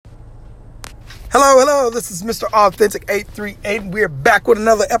Hello, this is Mr. Authentic 838, and we're back with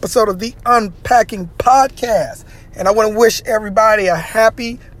another episode of the Unpacking Podcast. And I want to wish everybody a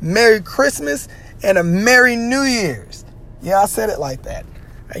happy Merry Christmas and a Merry New Year's. Yeah, I said it like that.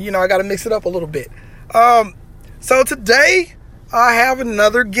 I got to mix it up a little bit. So today, I have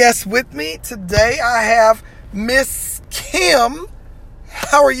another guest with me. Today, I have Miss Kim.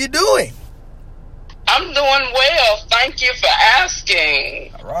 How are you doing? I'm doing well. Thank you for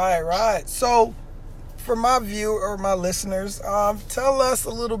asking. Right. So, for my viewer or my listeners, tell us a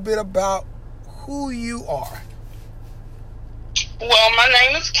little bit about who you are. Well, my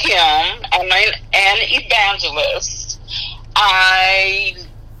name is Kim. I'm an evangelist. I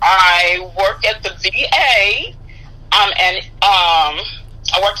work at the VA. I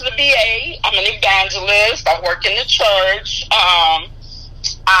work at the VA. I'm an evangelist. I work in the church.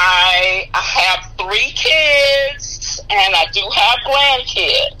 I have 3 kids, and I do have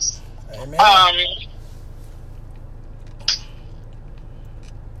grandkids. Amen.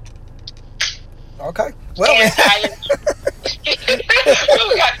 Okay. Well, we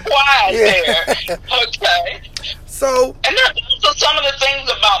got quiet there. Okay. So, and those are some of the things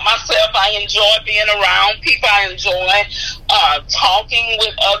about myself. I enjoy being around people. I enjoy talking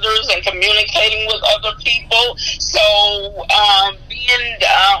with others and communicating with other people. So, being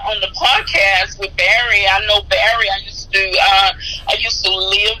on the podcast with Barry, I know Barry. I used to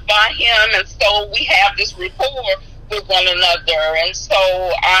live by him, and so we have this rapport with one another. And so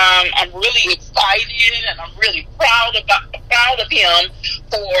I'm really excited, and I'm really proud of him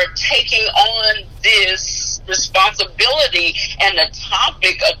for taking on this responsibility and the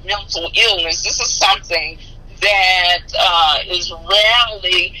topic of mental illness. This is something that is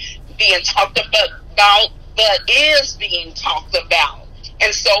rarely being talked about, but is being talked about.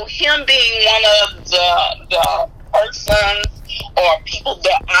 And so him being one of the persons or people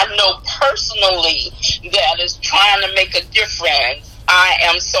that I know personally that is trying to make a difference, I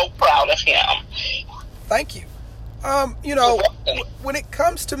am so proud of him. Thank you. When it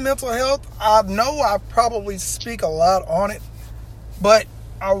comes to mental health, I know I probably speak a lot on it, but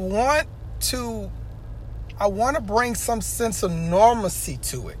I want to bring some sense of normalcy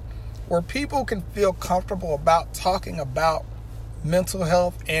to it, where people can feel comfortable about talking about mental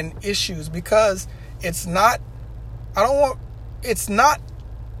health and issues, because it's not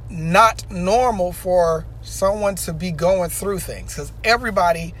normal for someone to be going through things, because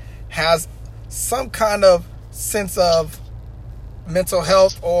everybody has some kind of sense of mental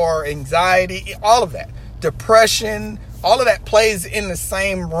health or anxiety, all of that, depression, all of that plays in the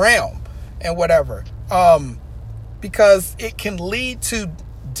same realm and whatever, because it can lead to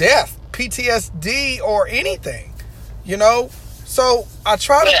death, PTSD, or anything, So I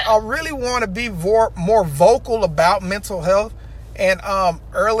really want to be more vocal about mental health. And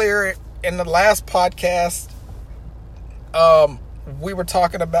earlier in the last podcast, we were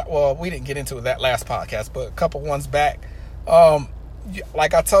talking about, well, we didn't get into that last podcast, but a couple ones back,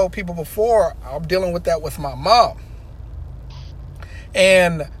 like I told people before, I'm dealing with that with my mom.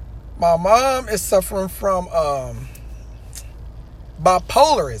 And my mom is suffering from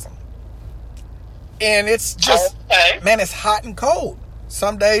bipolarism. And it's just, man, it's hot and cold.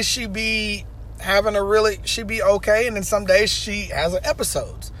 Some days she be okay, and then some days she has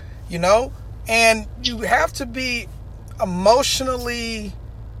episodes, and you have to be emotionally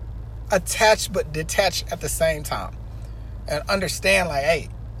attached but detached at the same time, and understand, like, hey,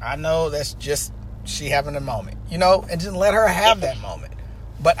 I know that's just she having a moment, and just let her have that moment.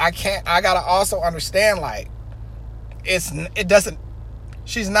 But I gotta also understand, like,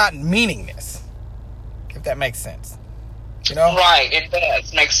 she's not meaning this, if that makes sense. Right, it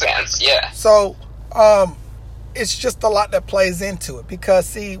does make sense, yeah. So, it's just a lot that plays into it, because,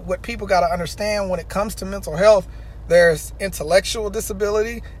 see, what people got to understand when it comes to mental health, there's intellectual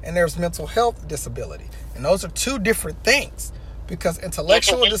disability and there's mental health disability. And those are 2 different things, because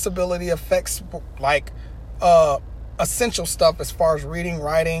intellectual disability affects, like, essential stuff as far as reading,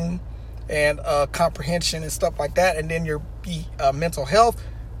 writing, and comprehension and stuff like that. And then your mental health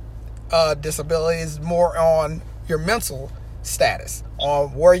disability is more on your mental status,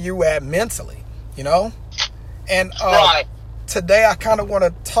 on where you at mentally, and right. Today I kind of want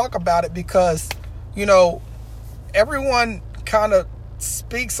to talk about it because everyone kind of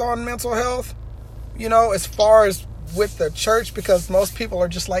speaks on mental health, as far as with the church, because most people are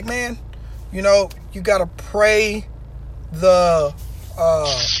just like, man, you got to pray your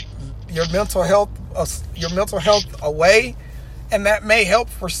mental health away, and that may help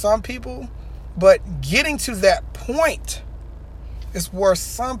for some people. But getting to that point is where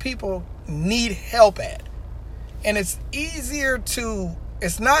some people need help at. And it's easier to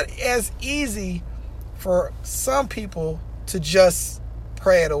it's not as easy for some people to just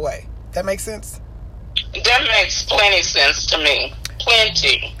pray it away. That makes sense? That makes plenty sense to me.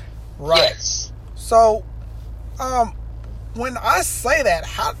 Plenty. Right. Yes. So, when I say that,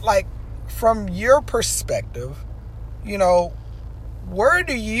 how, like, from your perspective, you know, where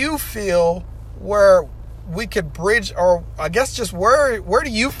do you feel where we could bridge, or I guess just where do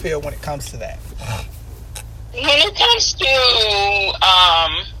you feel when it comes to that? When it comes to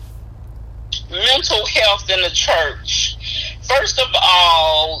mental health in the church, first of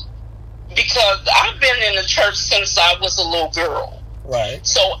all, because I've been in the church since I was a little girl. Right.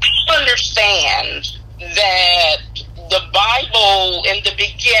 So I understand that the Bible in the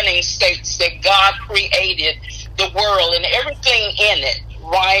beginning states that God created the world and everything in it,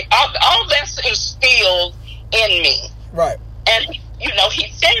 right? All that's instilled in me. Right. And, you know, he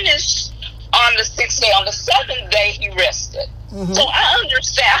finished on the 6th day. On the 7th day, he rested. Mm-hmm. So I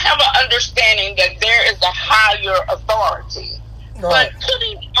understand. I have an understanding that there is a higher authority. Right. But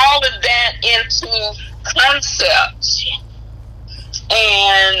putting all of that into concepts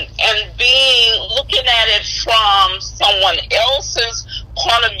and looking at it from someone else's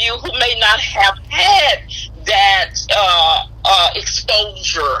point of view who may not have had that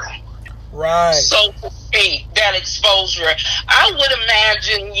exposure, right? So to speak, that exposure, I would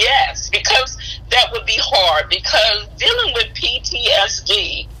imagine yes, because that would be hard. Because dealing with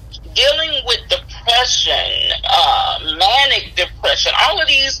PTSD, dealing with depression, manic depression, all of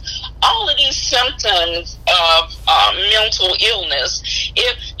these symptoms of mental illness.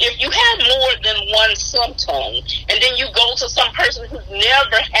 If you have more than one symptom, and then you go to some person who's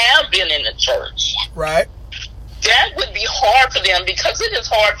never have been in the church, right? That would be hard for them, because it is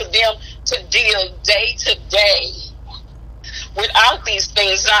hard for them to deal day to day without these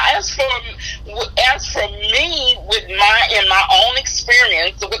things. Now, as for me, in my own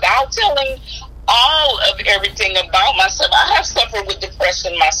experience, without telling all of everything about myself, I have suffered with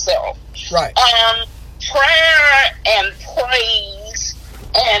depression myself. Right. Prayer and praise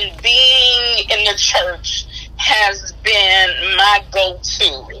and being in the church has been my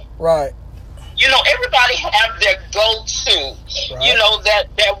go-to. Right. You know, everybody have their go-to. Right. You know, that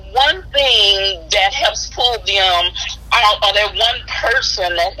one thing that helps pull them out, or that one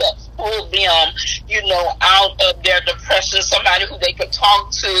person that helps pull them, you know, out of their depression, somebody who they could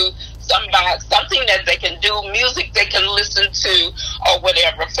talk to, something that they can do, music they can listen to, or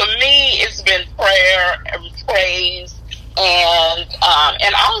whatever. For me, it's been prayer and praise,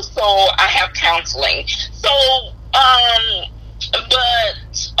 and also I have counseling. So, but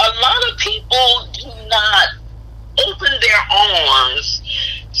a lot of people do not open their arms,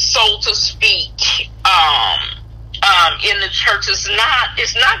 so to speak, in the church. It's not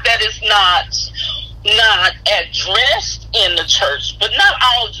that it's not addressed in the church, but not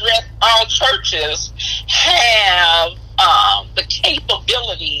all churches have the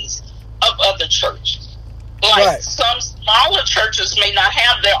capabilities of other churches. Like right. Some smaller churches may not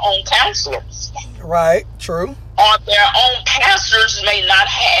have their own counselors. Right, true. Or their own pastors may not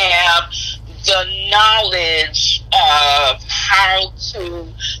have the knowledge of how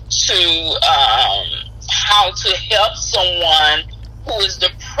to help someone who is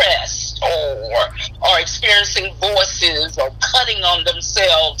depressed or experiencing voices or cutting on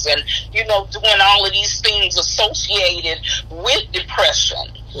themselves, and, you know, doing all of these things associated with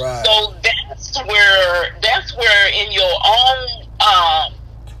depression. Right. So that's where in your own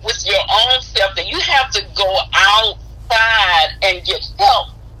with your own self, that you have to go outside and get help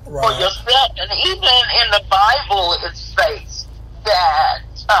right. for yourself. And even in the Bible, it states that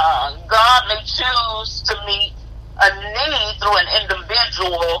God may choose to meet a need through an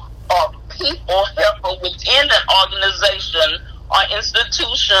individual or people, helper within an organization or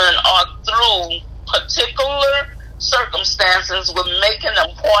institution, or through particular circumstances will make an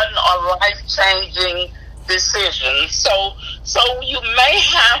important or life-changing decision. So you may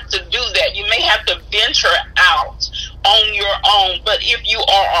have to do that. You may have to venture out on your own. But if you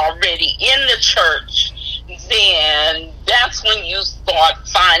are already in the church, then that's when you start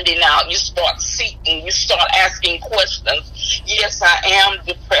finding out, you start seeking, you start asking questions. Yes, I am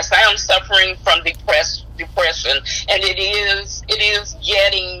depressed. I am suffering from depression, and it is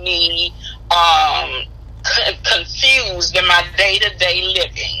getting me confused in my day-to-day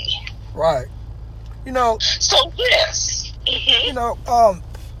living. Right. You know. So yes. Mm-hmm. You know,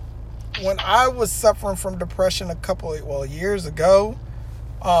 when I was suffering from depression years ago,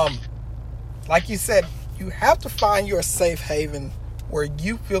 like you said, you have to find your safe haven where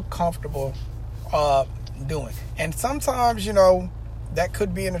you feel comfortable doing. And sometimes, you know, that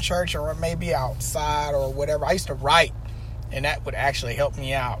could be in a church, or it may be outside or whatever. I used to write and that would actually help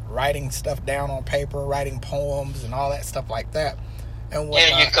me out, writing stuff down on paper, writing poems and all that stuff like that. And what,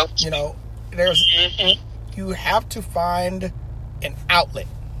 there's you have to find an outlet,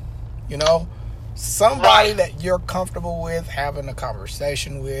 somebody that you're comfortable with having a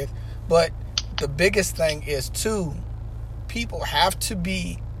conversation with. But the biggest thing is, too, people have to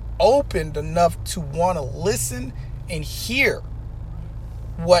be open enough to want to listen and hear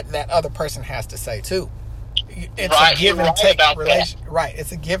what that other person has to say, too. It's a give and take relationship. Right.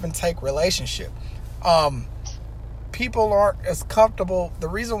 It's a give and take relationship. People aren't as comfortable. The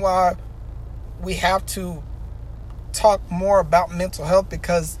reason why we have to talk more about mental health,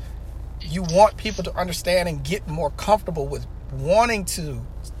 because you want people to understand and get more comfortable with wanting to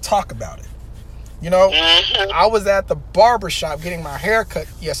talk about it. I was at the barbershop getting my hair cut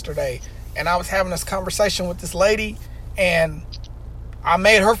yesterday, and I was having this conversation with this lady, and I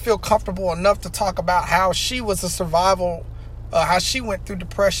made her feel comfortable enough to talk about how she was a survival, how she went through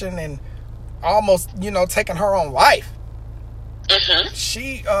depression and almost, taking her own life.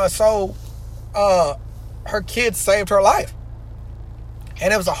 She, her kids saved her life.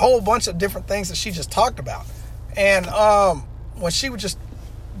 And it was a whole bunch of different things that she just talked about. And when she would just,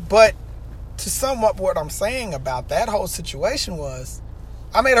 but to sum up what I'm saying about that whole situation was,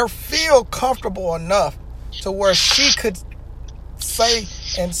 I made her feel comfortable enough to where she could say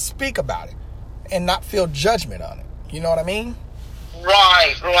and speak about it and not feel judgment on it. You know what I mean?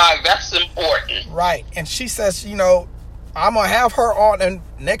 Right. That's important. Right. And she says, I'm going to have her on, and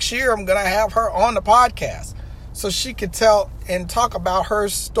next year I'm going to have her on the podcast so she could tell and talk about her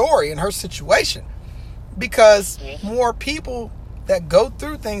story and her situation. Because more people that go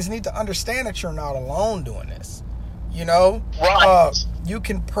through things need to understand that you're not alone doing this. Right. You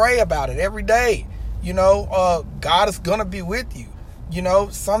can pray about it every day. God is going to be with you.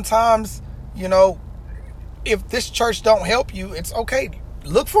 Sometimes, if this church don't help you, it's okay.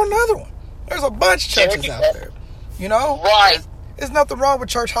 Look for another one. There's a bunch of churches out there. Right. There's nothing wrong with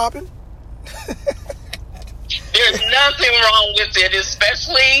church hopping. There's nothing wrong with it,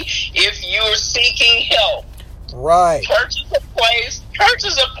 especially if you're seeking help. Right. Church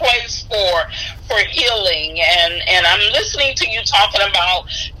is a place for healing, and I'm listening to you talking about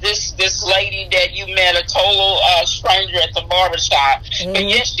this lady that you met, a total stranger at the barbershop. And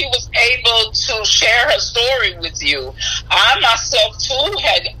yes, she was able to share her story with you. I myself too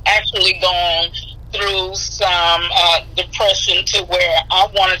had actually gone through some depression to where I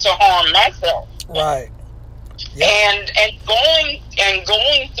wanted to harm myself. Right. Yep. And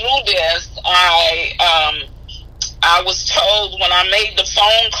going through this, I was told when I made the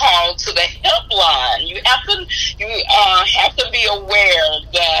phone call to the helpline, you have to be aware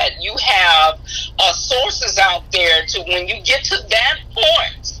that you have sources out there to when you get to that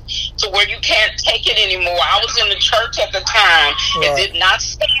point to where you can't take it anymore. I was in the church at the time. Right. It did not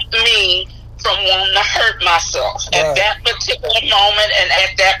stop me from wanting to hurt myself at that particular moment and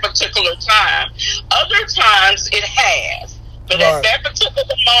at that particular time. Other times it has. But at that particular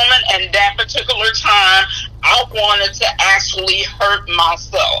moment and that particular time, I wanted to actually hurt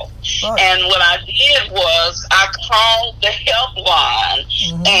myself. Right. And what I did was I called the helpline,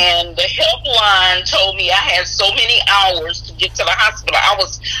 and the helpline told me I had so many hours to get to the hospital. I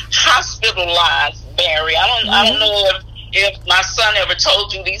was hospitalized, Barry. I don't know if my son ever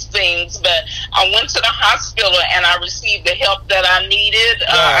told you these things, but I went to the hospital and I received the help that I needed.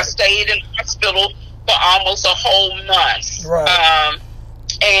 I stayed in the hospital for almost a whole month. Right.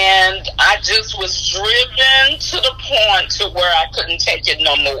 And I just was driven to the point to where I couldn't take it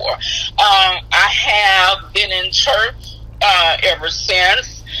no more. I have been in church ever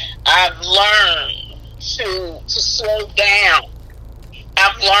since. I've learned to slow down.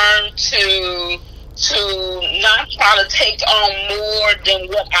 I've learned to not try to take on more than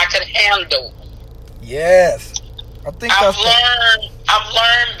what I could handle. Yes. I think I've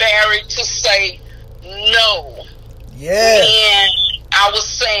learned, Barry, to say no. Yes. And I was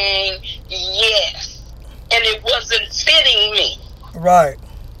saying yes. And it wasn't fitting me. Right.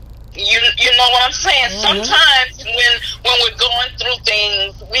 You know what I'm saying? Sometimes when we're going through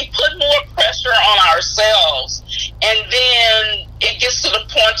things, we put more pressure on ourselves, and then it gets to the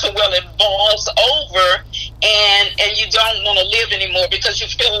point to where it boils over, and you don't want to live anymore because you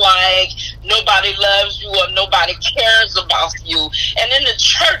feel like nobody loves you or nobody cares about you. And in the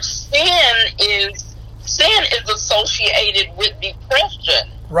church, sin is associated with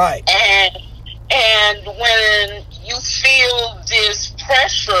depression. Right. And when you feel this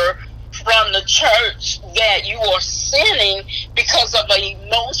pressure from the church that you are sinning because of an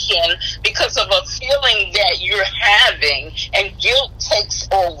emotion, because of a feeling that you're having, and guilt takes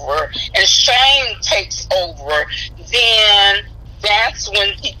over and shame takes over, then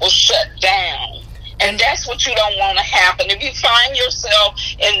that's what you don't want to happen. If you find yourself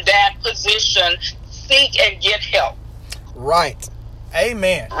in that position, seek and get help. Right.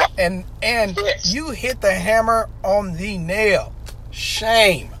 Amen. Right. And Yes. you hit the hammer on the nail.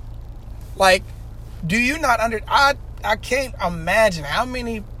 Shame. Like, do you not I can't imagine how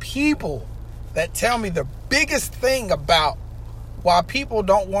many people that tell me the biggest thing about why people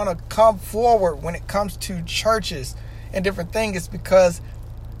don't want to come forward when it comes to churches and different things is because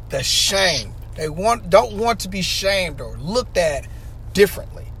the shame. They don't want to be shamed or looked at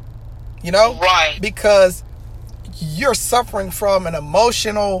differently. You know? Right. Because you're suffering from an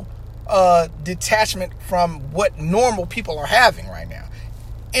emotional detachment from what normal people are having right now.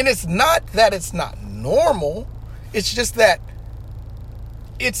 And it's not that it's not normal. It's just that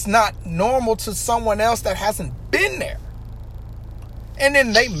it's not normal to someone else that hasn't been there. And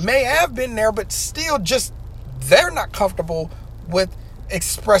then they may have been there, but still just they're not comfortable with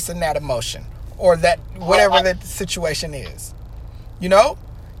expressing that emotion or that whatever that situation is. You know?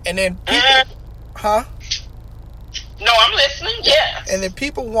 And then people, huh? No, I'm listening. Yes. And then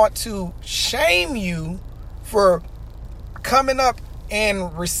people want to shame you for coming up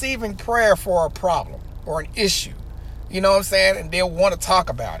and receiving prayer for a problem or an issue. You know what I'm saying? And they'll want to talk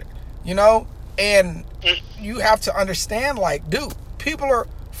about it. You know? And you have to understand, like, dude,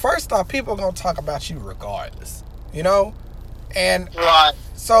 first off, people are going to talk about you regardless. You know? And right.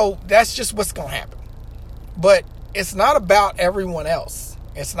 So that's just what's going to happen. But it's not about everyone else.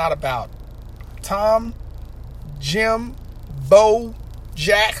 It's not about Tom, Jim, Bo,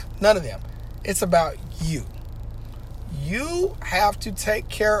 Jack, none of them. It's about you. You have to take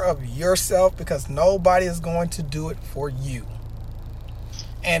care of yourself because nobody is going to do it for you.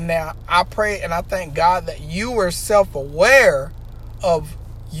 And now I pray and I thank God that you are self-aware of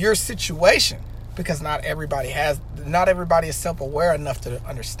your situation because not everybody is self-aware enough to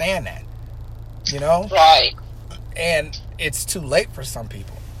understand that. You know? Right. And it's too late for some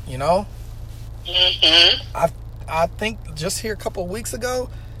people, you know? Mm-hmm. I think just here a couple of weeks ago,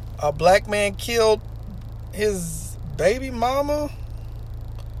 a black man killed his baby mama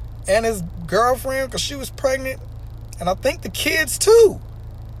and his girlfriend because she was pregnant, and I think the kids too.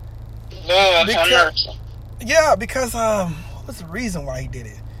 Lord, because what was the reason why he did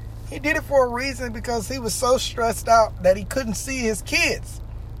it? He did it for a reason because he was so stressed out that he couldn't see his kids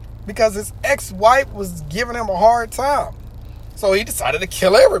because his ex-wife was giving him a hard time, so he decided to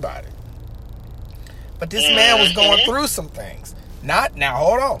kill everybody. But this man was going through some things. Now,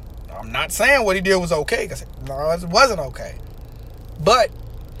 hold on. I'm not saying what he did was okay, because no, it wasn't okay. But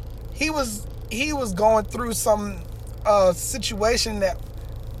he was going through some situation that,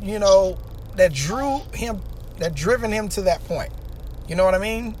 you know, that driven him to that point. You know what I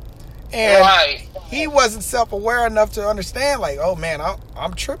mean? And right. He wasn't self-aware enough to understand, like, oh man,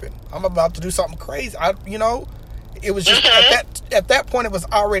 I'm tripping. I'm about to do something crazy. It was just at that point it was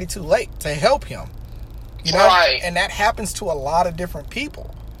already too late to help him. You know, right. And that happens to a lot of different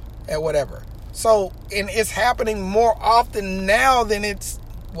people and whatever. So, and it's happening more often now than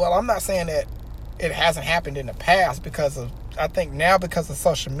I'm not saying that it hasn't happened in the past I think now because of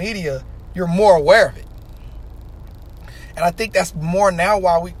social media, you're more aware of it. And I think that's more now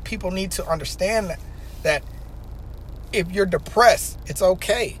why people need to understand that if you're depressed, it's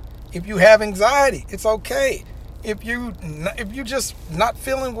okay. If you have anxiety, it's okay. If you just not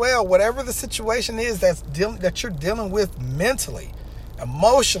feeling well, whatever the situation is that you're dealing with mentally,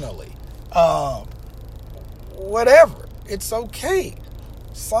 emotionally, whatever, it's okay.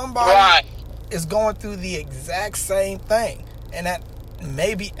 Somebody is going through the exact same thing, and that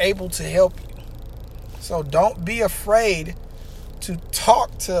may be able to help you. So don't be afraid to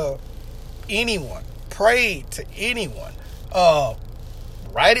talk to anyone, pray to anyone,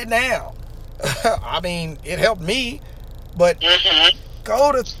 write it down. I mean, it helped me, but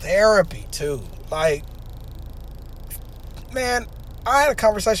go to therapy too. Like, man, I had a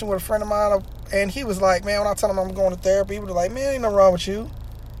conversation with a friend of mine, and he was like, man, when I tell him I'm going to therapy, he was like, man, ain't nothing wrong with you.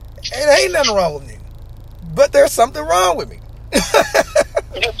 Ain't nothing wrong with me. But there's something wrong with me.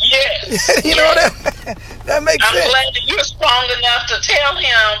 Yes. You know that makes sense. I'm glad that you're strong enough to tell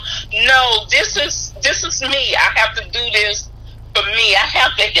him, no, this is me. I have to do this for me. I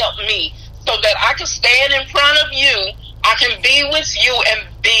have to help me so that I can stand in front of you. I can be with you and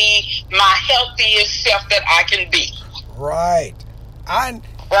be my healthiest self that I can be. Right. I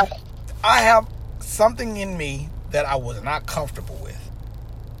have something in me that I was not comfortable with.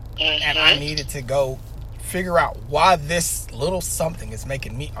 And I needed to go figure out why this little something is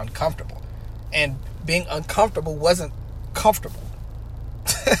making me uncomfortable. And being uncomfortable wasn't comfortable.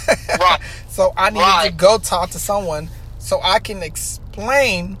 Right. So I needed to go talk to someone so I can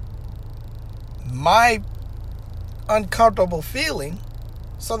explain my uncomfortable feeling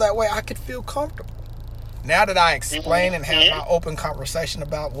so that way I could feel comfortable. Now that I explain and have my open conversation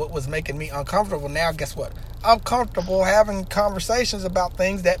about what was making me uncomfortable, now guess what? I'm comfortable having conversations about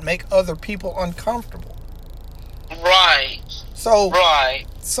things that make other people uncomfortable. Right. So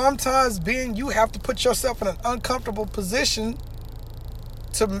sometimes you have to put yourself in an uncomfortable position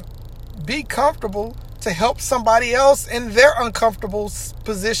to be comfortable, to help somebody else in their uncomfortable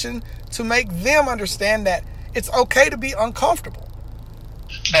position, to make them understand that it's okay to be uncomfortable.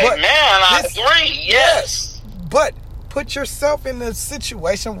 Amen. I agree. Yes. But put yourself in a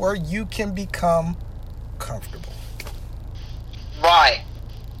situation where you can become comfortable. Right.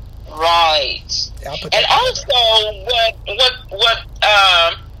 And also, what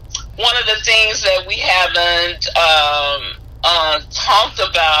one of the things that we haven't talked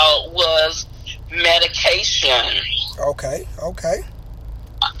about was medication. Okay.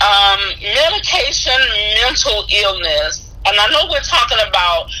 Medication, mental illness. And I know we're talking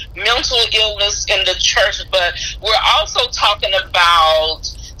about mental illness in the church, but we're also talking about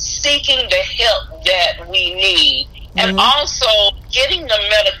seeking the help that we need. And also getting the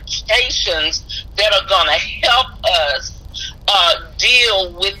medications that are going to help us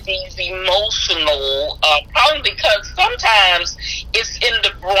deal with these emotional problems, because sometimes it's in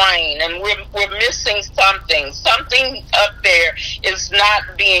the brain and we're missing something. Something up there is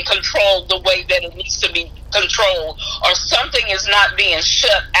not being controlled the way that it needs to be controlled, or something is not being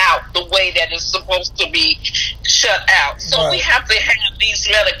shut out the way that it's supposed to be shut out. So we have to have these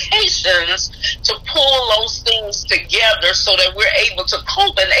medications to pull those things together so that we're able to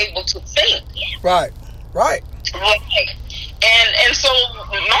cope and able to think. Right. And so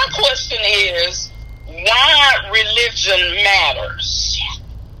my question is, why religion matters?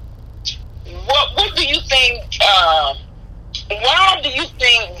 What do you think? Why do you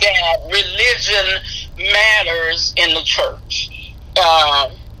think that religion matters in the church?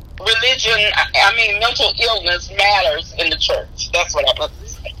 Mental illness matters in the church. That's what I'm going to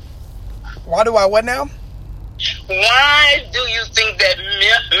say. Why do I what now? Why do you think that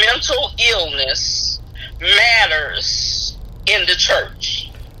mental illness matters in the church?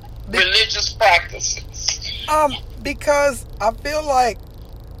 Religious practices. Because I feel like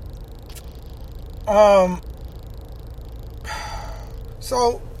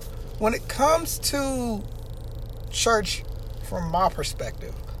so when it comes to church, from my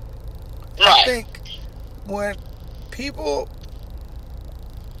perspective, I think when people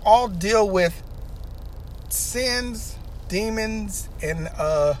all deal with sins, demons, and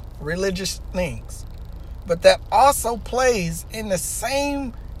religious things, but that also plays in the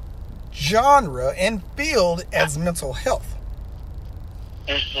same genre and field as mental health.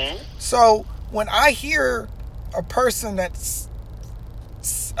 So when I hear a person that's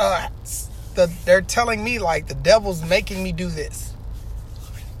they're telling me like the devil's making me do this,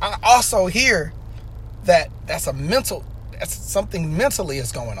 I also hear that that's something mentally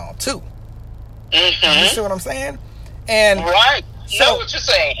is going on too. You see what I'm saying? And so, know what you're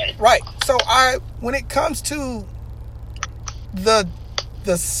saying. Right. So when it comes to the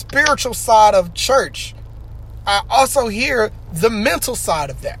spiritual side of church, I also hear the mental side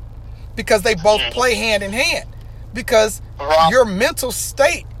of that, because they both play hand in hand, because your mental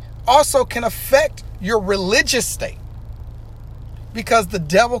state also can affect your religious state, because the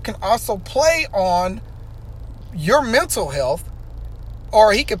devil can also play on your mental health,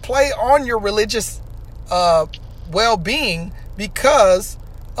 or he could play on your religious well-being because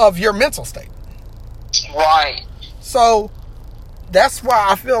of your mental state. Right. So that's why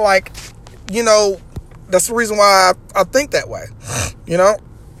I feel like, that's the reason why I think that way, in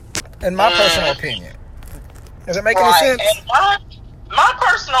my personal opinion. Does it make any sense? And my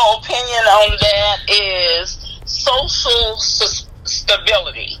personal opinion on that is social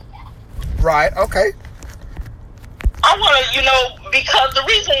stability. Right, okay. I want to, because the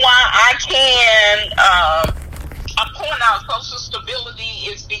reason why I point out social stability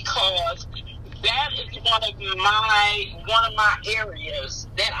is because that is one of my areas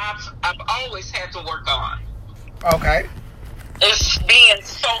that I've always had to work on. Okay. It's being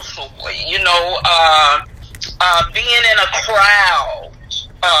socially, being in a crowd,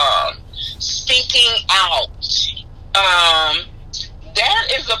 speaking out.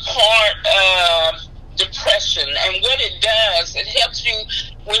 That is a part of depression, and what it does, it helps you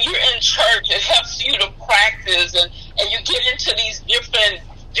when you're in church. It helps you to practice, and you get into these different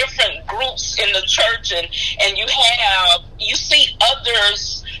groups in the church, and you see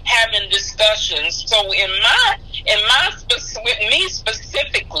others having discussions. So with me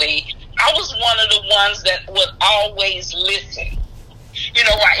specifically, I was one of the ones that would always listen.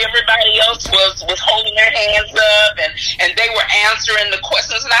 while everybody else was holding their hands up and they were answering the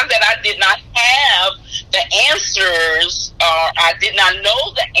questions. Not that I did not have the answers, or I did not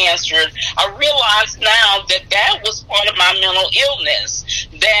know the answers. I realize now that was part of my mental illness,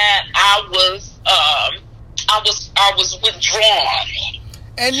 that I was withdrawn.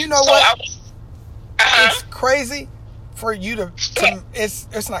 And you know what? It's crazy for you to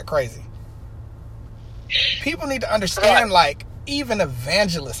it's not crazy. People need to understand, like, even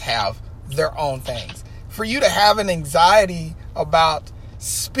evangelists have their own things. For you to have an anxiety about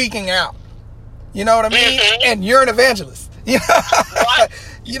speaking out, you know what I mean? Mm-hmm. And you're an evangelist. Right.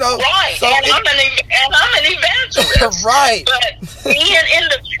 Right. So I'm an evangelist. Right. But being in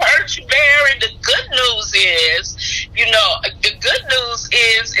the church, Barry, the good news is,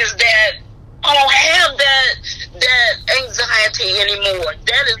 that I don't have that anxiety anymore.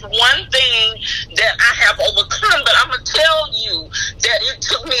 That is one thing that I have overcome. But I'm going to tell you that it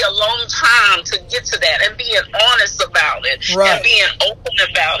took me a long time to get to that, and being honest about it, right, and being open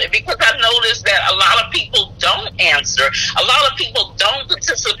about it, because I noticed that a lot of people don't answer. A lot of people don't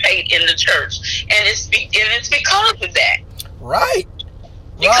participate in the church, and it's because of that. Right.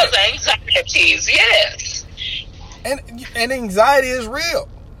 Because of anxieties, yes. And anxiety is real.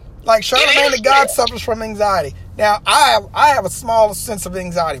 Like Charlamagne the God suffers from anxiety. Now, I have a small sense of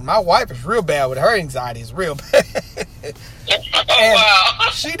anxiety. My wife is real bad with her anxiety. It's real bad. And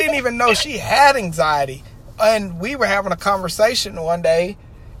she didn't even know she had anxiety. And we were having a conversation one day,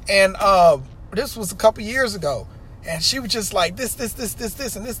 and this was a couple years ago. And she was just like, this, and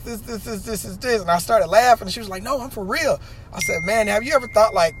this. And I started laughing, and she was like, no, I'm for real. I said, man, have you ever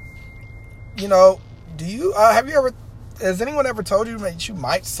thought, like, has anyone ever told you that you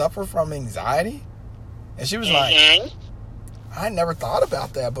might suffer from anxiety? And she was like, I never thought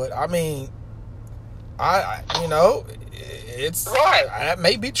about that, but I mean, it's right. That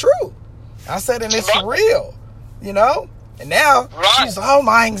may be true. I said, and it's real, And now she's all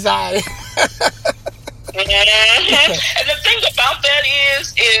my anxiety. And the thing about that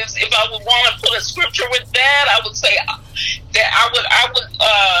is if I would want to put a scripture with that, I would say that I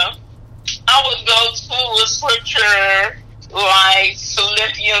would go to a scripture like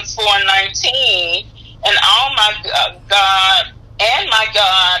Philippians 4:19, and all my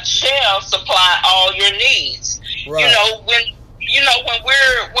God shall supply all your needs. Right. When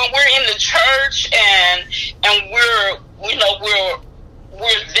we're in the church and we're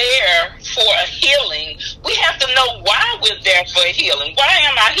there for a healing, we have to know why we're there for a healing. Why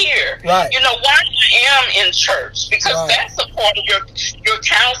am I here? Right. Why I am in church, because that's a part of your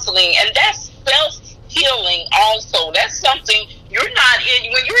counseling, and that's self-healing also. That's something you're not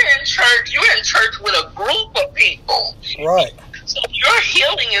in. When you're in church with a group of people. Right. So your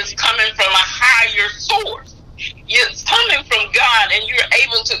healing is coming from a higher source. It's coming from God, and you're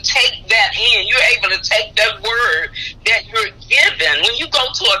able to take that in. You're able to take that word that you're given. When you go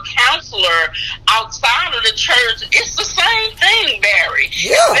to a counselor outside of the church, it's the same thing, Barry.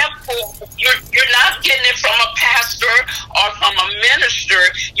 Yeah. Except for you're not getting it from a pastor or from a minister.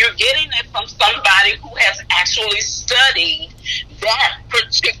 You're getting it from somebody who has actually studied that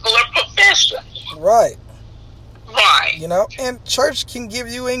particular profession. Right. Right. And church can give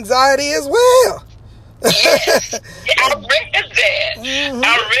you anxiety as well. Yes, I read that. Mm-hmm.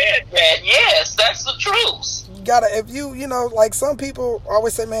 I read that. Yes, that's the truth. You gotta, if like some people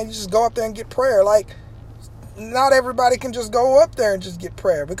always say, man, you just go up there and get prayer. Like, not everybody can just go up there and just get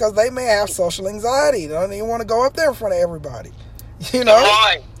prayer, because they may have social anxiety. They don't even want to go up there in front of everybody.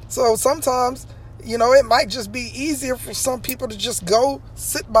 Right. So sometimes, it might just be easier for some people to just go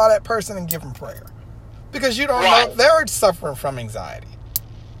sit by that person and give them prayer, because you don't know if they're suffering from anxiety.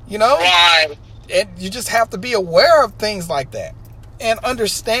 Right. And you just have to be aware of things like that and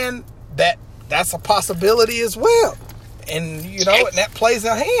understand that that's a possibility as well. And, and that plays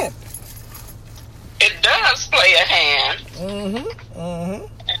a hand. It does play a hand. Mm-hmm. Mm-hmm.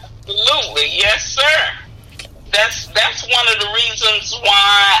 Absolutely. Yes, sir. That's one of the reasons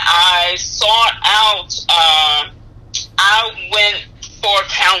why I sought out, I went for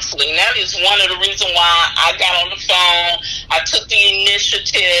counseling. That is one of the reasons why I got on the phone. I took the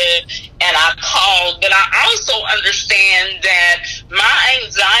initiative and I called. But I also understand that my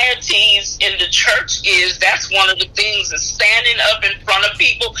anxieties in the church that's one of the things, is standing up in front of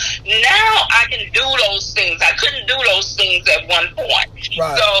people. Now I can do those things. I couldn't do those things at one point.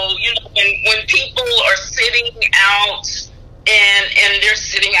 Right. So, when people are sitting out and they're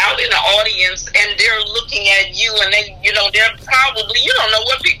sitting out in the audience and they're looking at you, and they're probably, you don't know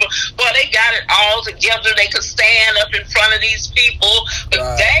what people, but they got it all together. They could stand up in front of these people,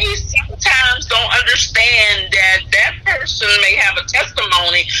 but they sometimes don't understand that that person may have a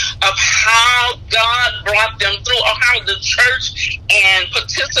testimony of how God brought them through, or how the church and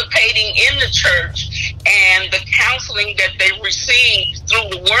participating in the church and the counseling that they received through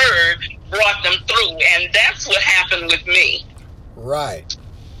the word brought them through. And that's what happened with me. Right.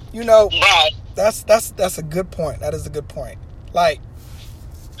 You know, Right. that's a good point. That is a good point. Like,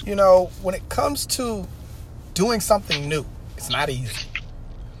 you know, when it comes to doing something new, it's not easy.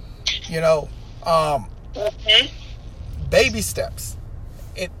 You know, baby steps.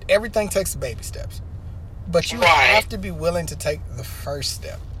 Everything takes baby steps. But you have to be willing to take the first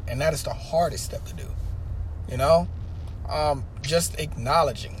step. And that is the hardest step to do. You know? Just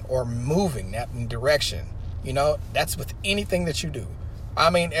acknowledging or moving that direction. You know, that's with anything that you do. I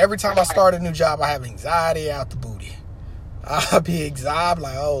mean, every time I start a new job, I have anxiety out the booty. I'll be anxiety,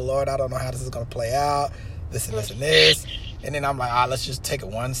 like, oh, Lord, I don't know how this is going to play out. This and this and this. And then I'm like, let's just take it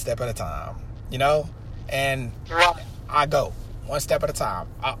one step at a time. You know? And I go one step at a time.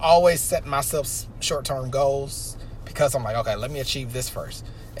 I always set myself short-term goals because I'm like, okay, let me achieve this first.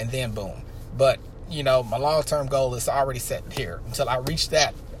 And then boom. But, you know, my long-term goal is already set here. Until I reach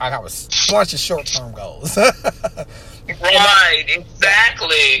that, I have a bunch of short-term goals. Right,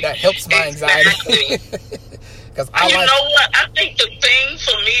 exactly. That helps my anxiety. You know what? I think the thing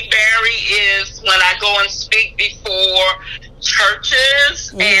for me, Barry, is when I go and speak before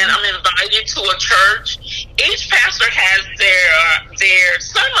churches and I'm invited to a church, each pastor has their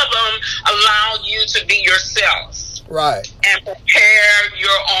some of them allow you to be yourself. Right. And prepare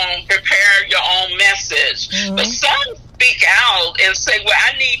your own message. But some speak out and say, well,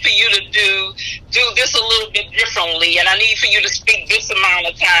 I need for you to do this a little bit differently, and I need for you to speak this amount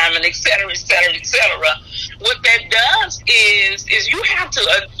of time, and et cetera, et cetera, et cetera. What that does is you have to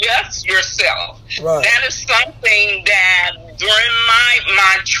adjust yourself. Right. That is something that during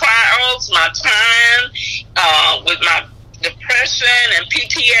my trials, my time with my depression and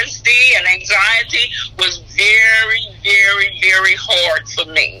PTSD and anxiety was very, very, very hard for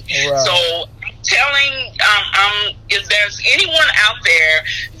me. Right. So telling if there's anyone out there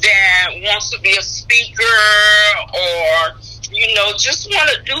that wants to be a speaker or, you know, just want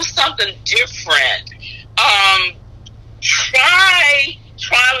to do something different, try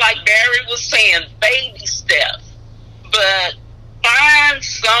like Barry was saying, baby steps, but find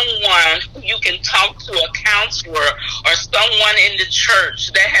someone who you can talk to, a counselor or someone in the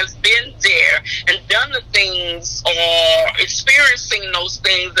church that has been there and done the things or experiencing those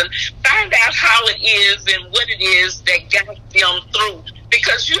things, and find out how it is and what it is that got them through.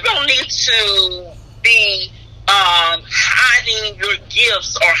 Because you don't need to be hiding your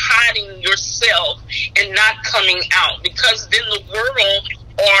gifts or hiding yourself and not coming out, because then the world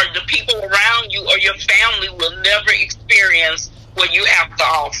or the people around you or your family will never experience what you have to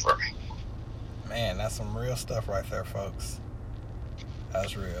offer. Man, that's some real stuff right there, folks.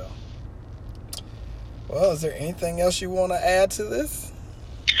 That's real. Well, is there anything else you want to add to this?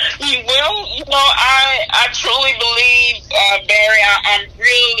 Well, you know, I truly believe, Barry, I'm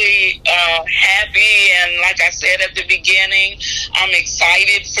really happy, and like I said at the beginning, I'm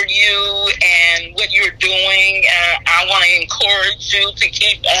excited for you and what you're doing. I want to encourage you to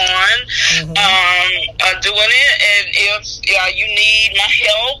keep on doing it, and if you need my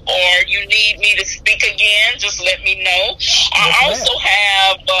help or you need me to speak again, just let me know. I also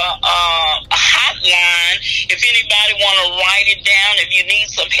have a hotline if anybody want to write it down. If you need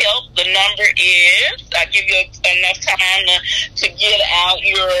some help, the number is, I give you enough time to get out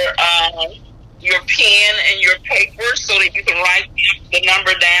your pen and your paper so that you can write the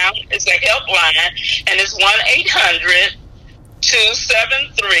number down. It's a helpline, and it's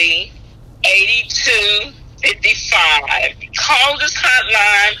 1-800-273-8255. Call this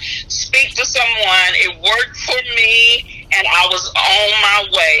hotline, speak to someone. It worked for me, and I was on my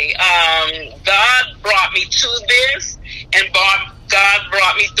way. God brought me to this, and God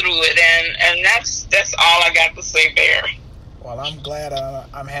brought me through it, and that's all I got to say there. Well, I'm glad.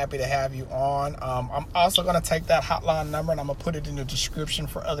 I'm happy to have you on. I'm also going to take that hotline number and I'm going to put it in the description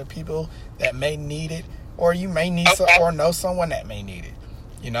for other people that may need it, or you may need or know someone that may need it.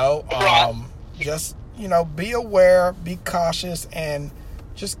 You know, just, you know, be aware, be cautious, and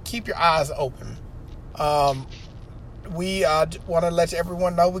just keep your eyes open. We want to let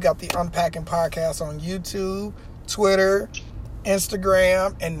everyone know we got the Unpacking Podcast on YouTube, Twitter,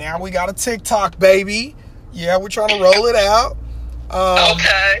 Instagram, and now we got a TikTok, baby. Yeah, we're trying to roll it out.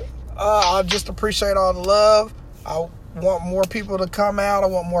 I just appreciate all the love. I want more people to come out. I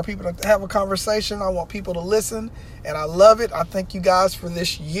want more people to have a conversation. I want people to listen, and I love it. I thank you guys for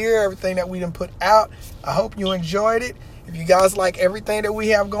this year, everything that we done put out. I hope you enjoyed it, If you guys like everything that we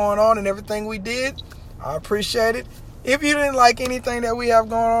have going on and everything we did, I appreciate it. If you didn't like anything that we have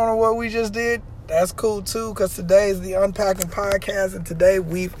going on or what we just did, that's cool too, because today is the Unpacking Podcast, and today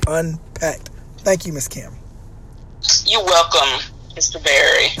we've unpacked. Thank you, Miss Kim. You're welcome, Mr.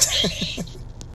 Barry.